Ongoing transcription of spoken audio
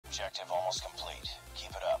Objective almost complete. Keep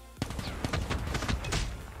it up.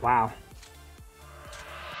 Wow.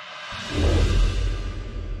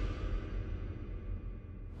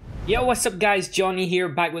 Yo, what's up guys, Johnny here,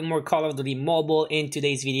 back with more Call of Duty Mobile. In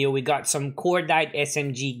today's video, we got some CORDITE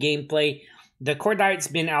SMG gameplay. The CORDITE's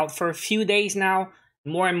been out for a few days now.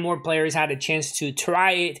 More and more players had a chance to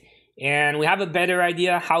try it, and we have a better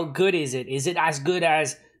idea. How good is it? Is it as good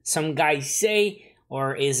as some guys say,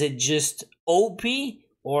 or is it just OP,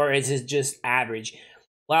 or is it just average?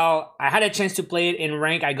 Well, I had a chance to play it in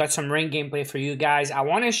rank. I got some rank gameplay for you guys. I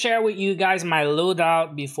want to share with you guys my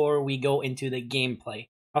loadout before we go into the gameplay.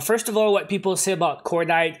 First of all, what people say about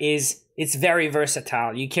CORDITE is it's very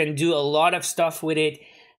versatile. You can do a lot of stuff with it.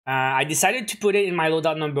 I decided to put it in my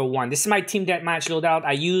loadout number 1. This is my team deathmatch loadout.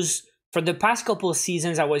 I use, for the past couple of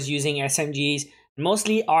seasons, I was using SMGs,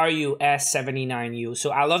 mostly RUS 79U.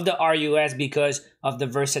 So I love the RUS because of the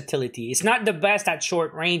versatility. It's not the best at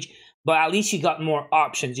short range, but at least you got more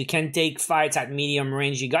options. You can take fights at medium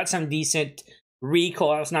range. You got some decent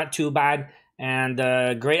recoil. It's not too bad.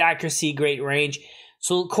 And great accuracy, great range.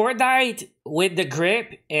 So CORDITE with the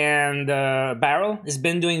grip and the barrel has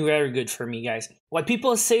been doing very good for me, guys. What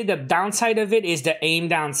people say the downside of it is the aim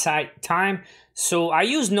down sight time. So I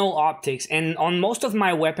use no optics, and on most of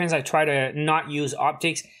my weapons I try to not use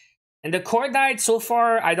optics. And the CORDITE, so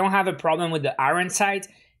far I don't have a problem with the iron sight.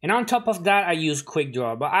 And on top of that I use quick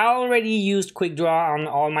draw, but I already used quick draw on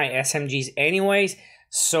all my SMGs anyways,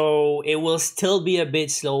 so it will still be a bit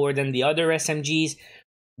slower than the other SMGs.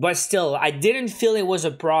 But still, I didn't feel it was a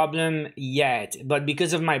problem yet. But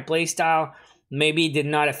because of my playstyle, maybe it did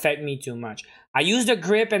not affect me too much. I use the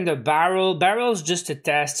grip and the barrel. Barrel's just a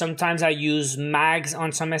test. Sometimes I use mags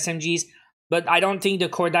on some SMGs. But I don't think the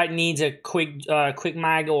CORDITE needs a quick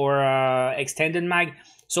mag or extended mag.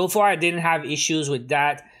 So far, I didn't have issues with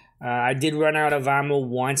that. I did run out of ammo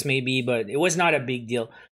once maybe, but it was not a big deal.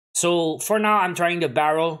 So for now, I'm trying the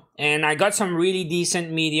barrel. And I got some really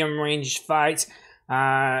decent medium range fights.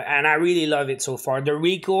 And I really love it so far. The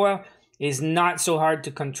recoil is not so hard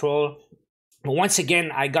to control. But once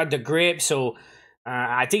again, I got the grip. So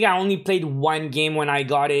I think I only played one game when I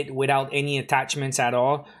got it without any attachments at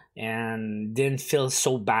all. And didn't feel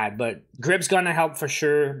so bad. But grip's gonna help for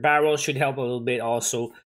sure. Barrel should help a little bit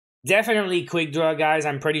also. Definitely quick draw, guys.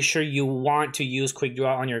 I'm pretty sure you want to use quick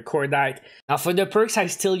draw on your CORDITE. Now for the perks, I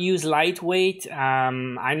still use lightweight.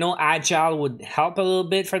 I know agile would help a little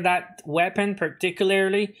bit for that weapon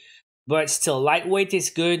particularly, but still lightweight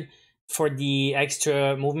is good for the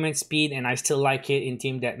extra movement speed, and I still like it in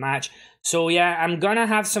team deathmatch. So yeah, I'm gonna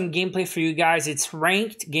have some gameplay for you guys. It's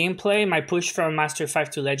ranked gameplay, my push from Master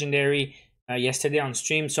 5 to Legendary yesterday on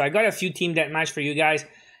stream. So I got a few team deathmatch for you guys.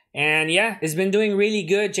 And yeah, it's been doing really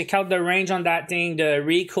good. Check out the range on that thing, the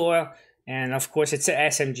recoil, and of course it's a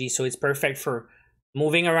SMG, so it's perfect for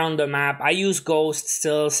moving around the map. I use Ghost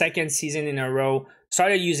still, second season in a row.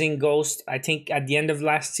 Started using Ghost, I think at the end of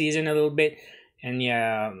last season a little bit. And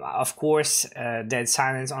yeah, of course, Dead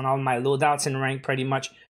Silence on all my loadouts in rank pretty much.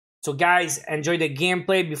 So guys, enjoy the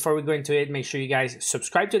gameplay. Before we go into it, make sure you guys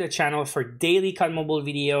subscribe to the channel for daily COD Mobile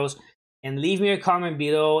videos. And leave me a comment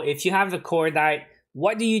below if you have the CORDITE.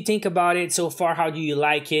 What do you think about it so far? How do you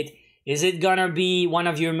like it? Is it gonna be one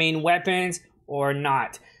of your main weapons or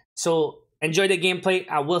not? So enjoy the gameplay.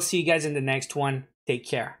 I will see you guys in the next one. Take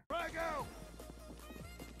care. Frag out!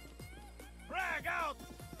 Frag out!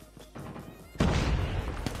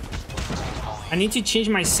 I need to change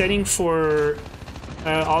my setting for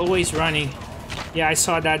always running. Yeah, I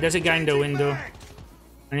saw that. There's a guy in the window.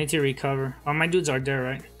 I need to recover. Oh, my dudes are there,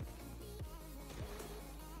 right?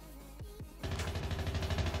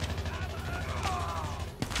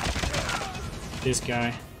 This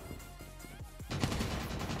guy.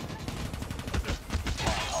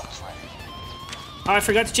 Oh, I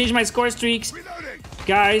forgot to change my score streaks.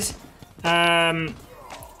 Guys,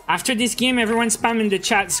 after this game, everyone spam in the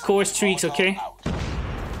chat score streaks, okay?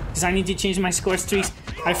 Because I need to change my score streaks.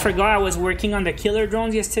 I forgot I was working on the killer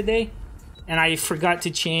drones yesterday, and I forgot to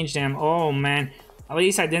change them. Oh, man. At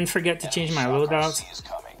least I didn't forget to change my loadouts.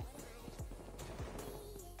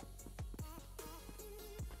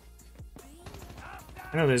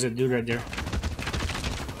 I know there's a dude right there.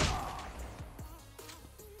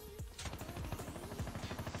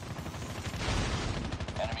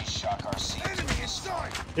 Enemy shock RC.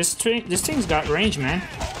 This thing's got range, man.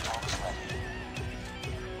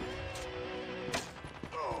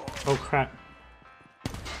 Oh crap.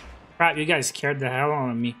 Crap, you guys scared the hell out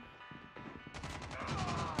of me.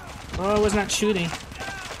 Oh, I was not shooting.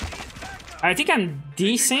 I think I'm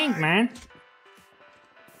desync, man.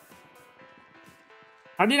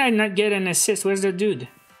 How did I not get an assist? Where's the dude?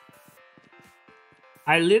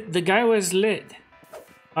 I lit. The guy was lit.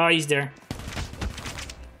 Oh, he's there.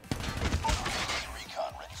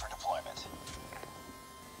 Recon ready for deployment.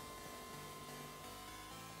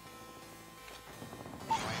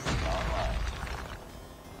 UAV online.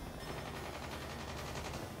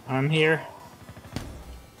 I'm here.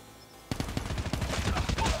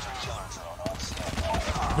 Killer drone on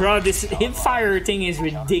standby. Bro, this hip fire thing is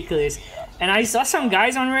ridiculous. And I saw some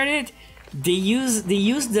guys on Reddit. They use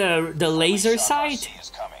the laser sight. RC is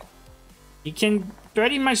coming. You can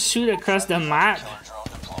pretty much shoot across the map. Killer drone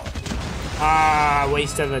deployed. Ah,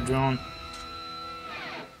 waste of a drone.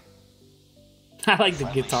 I like the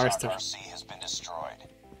Friendly guitar Shock stuff. RC has been destroyed.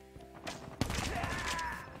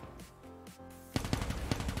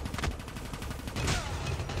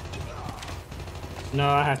 No,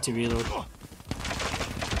 I have to reload.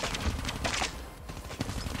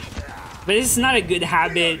 But it's not a good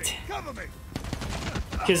habit.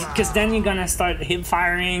 Cause then you're gonna start hip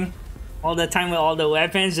firing all the time with all the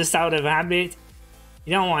weapons just out of habit.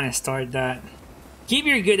 You don't want to start that. Keep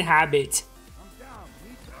your good habit.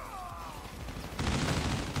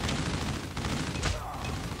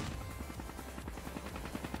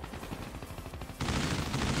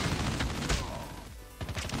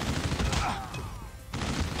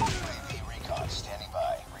 UAV recon standing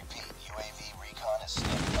by. Repeat, UAV recon is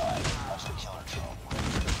standing by. Hunter killer drone ready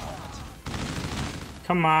for deployment.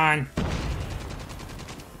 Come on.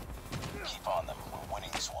 Keep on them. We're winning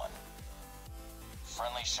this one.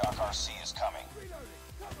 Friendly Shock RC is coming.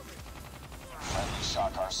 Friendly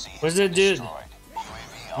Shock RC has Where's the been dude? destroyed.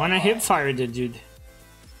 UAV I wanna online. hip fire the dude.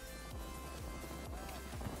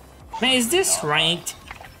 Man, is this ranked?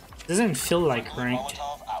 Doesn't feel like Friendly ranked.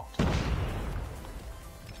 Molotov out.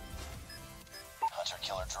 Hunter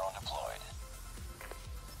killer drone deployed.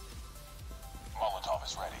 Molotov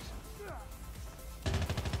is ready.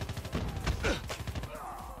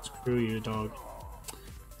 Screw you, dog.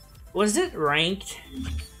 Was it ranked?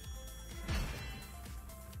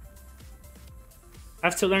 I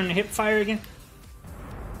have to learn hip fire again?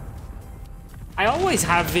 I always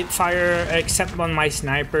have hip fire except on my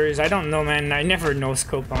snipers. I don't know, man. I never no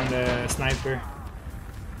scope on the sniper.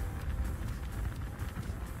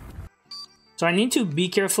 So I need to be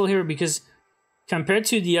careful here because compared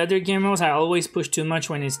to the other game modes, I always push too much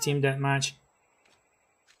when it's team deathmatch.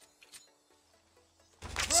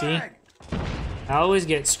 See? I always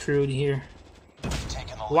get screwed here.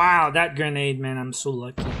 Taking the lead. Wow, that grenade, man. I'm so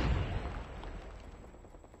lucky.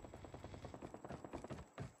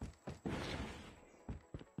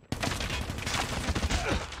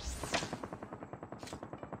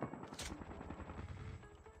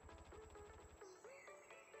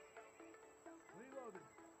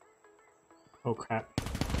 Oh crap.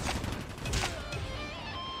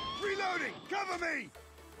 Reloading! Cover me!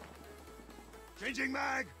 Changing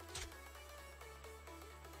mag!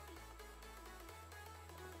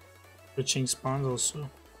 Switching spawns also.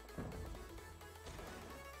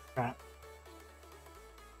 Crap.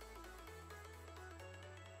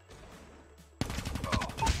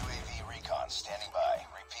 UAV recon standing by.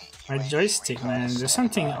 Repeat. My UAV joystick, recon man. is There's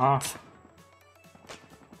standing something by. off.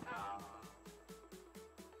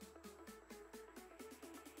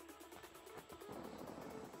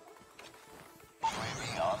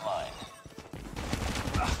 UAV online.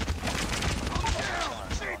 Killer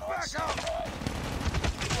drone on standby.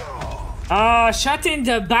 Oh, shot in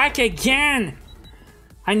the back again.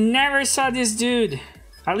 I never saw this dude.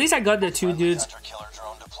 At least I got the two Friendly dudes. Hunter killer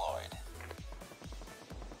drone deployed.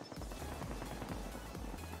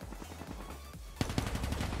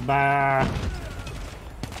 Bah.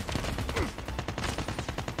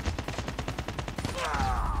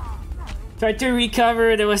 Tried to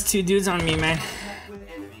recover. There was two dudes on me, man.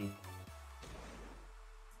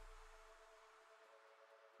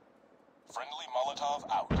 Friendly Molotov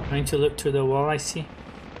out. Trying to look through the wall. I see.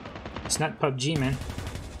 It's not PUBG, man.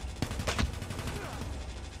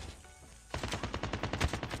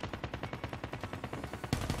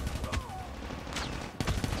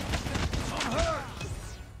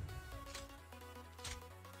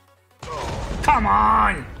 Come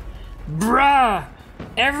on! Bruh!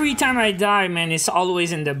 Every time I die, man, it's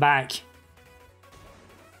always in the back.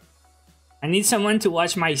 I need someone to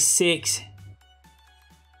watch my 6.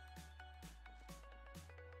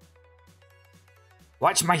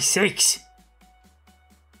 Watch my 6!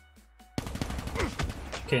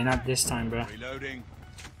 Okay, not this time, bro. Reloading.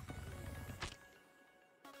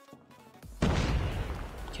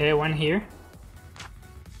 Okay, one here.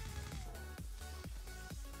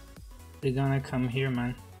 They're gonna come here,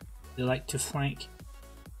 man. They like to flank.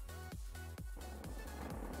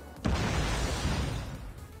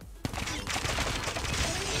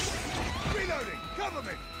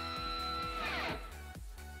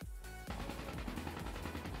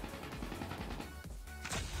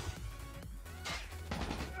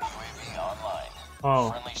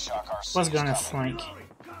 Oh, Friendly shock RC was is gonna coming. flank.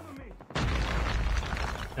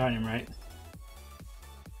 Got him right.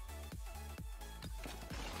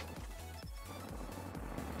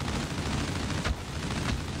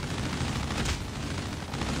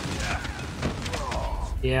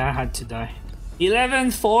 Yeah, I had to die.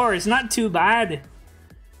 11-4, it's not too bad.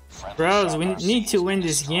 Friendly Bros, shock we RC need has to been win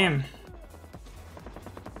this destroyed. game.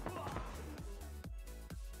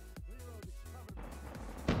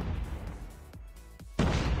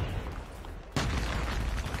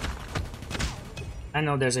 I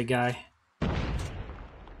know there's a guy.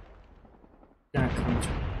 Gonna come.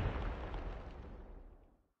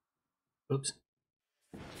 Oops.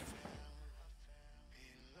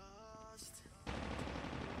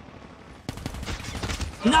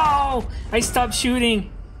 No! I stopped shooting.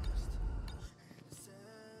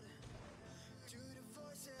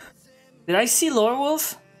 Did I see Lore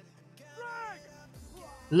Wolf?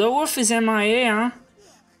 Lore Wolf is MIA, huh?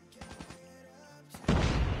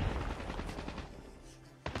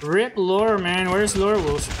 Rip Lore, man. Where's Lore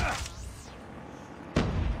Wolf?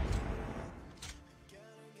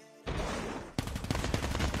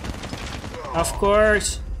 Of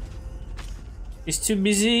course. He's too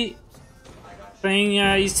busy playing.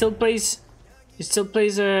 He still plays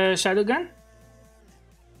Shadowgun.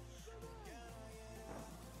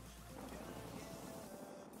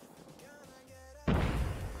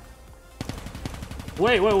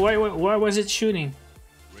 Wait. Why was it shooting?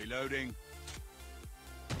 Reloading.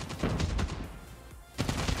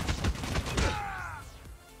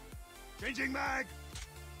 Changing mag.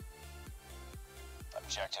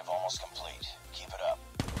 Objective almost complete. Keep it up.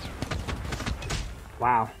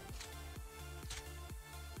 Wow.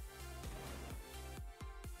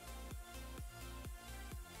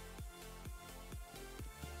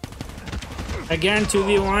 Again,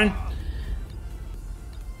 2v1.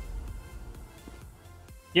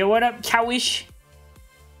 Yo, what up, Cowish?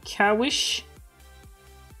 Cowish?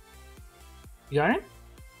 You got him?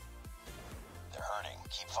 They're hurting.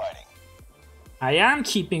 Keep fighting. I am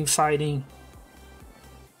keeping fighting.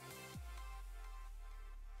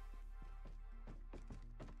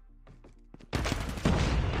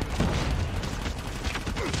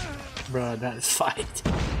 Bro, that fight.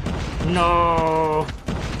 No.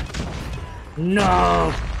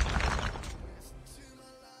 No.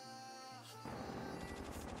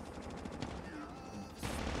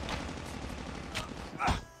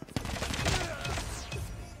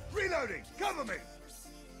 Reloading. Cover me.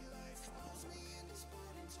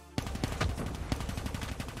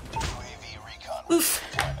 UAV recon Oof.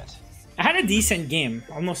 deployment. I had a decent game.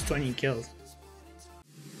 Almost 20 kills.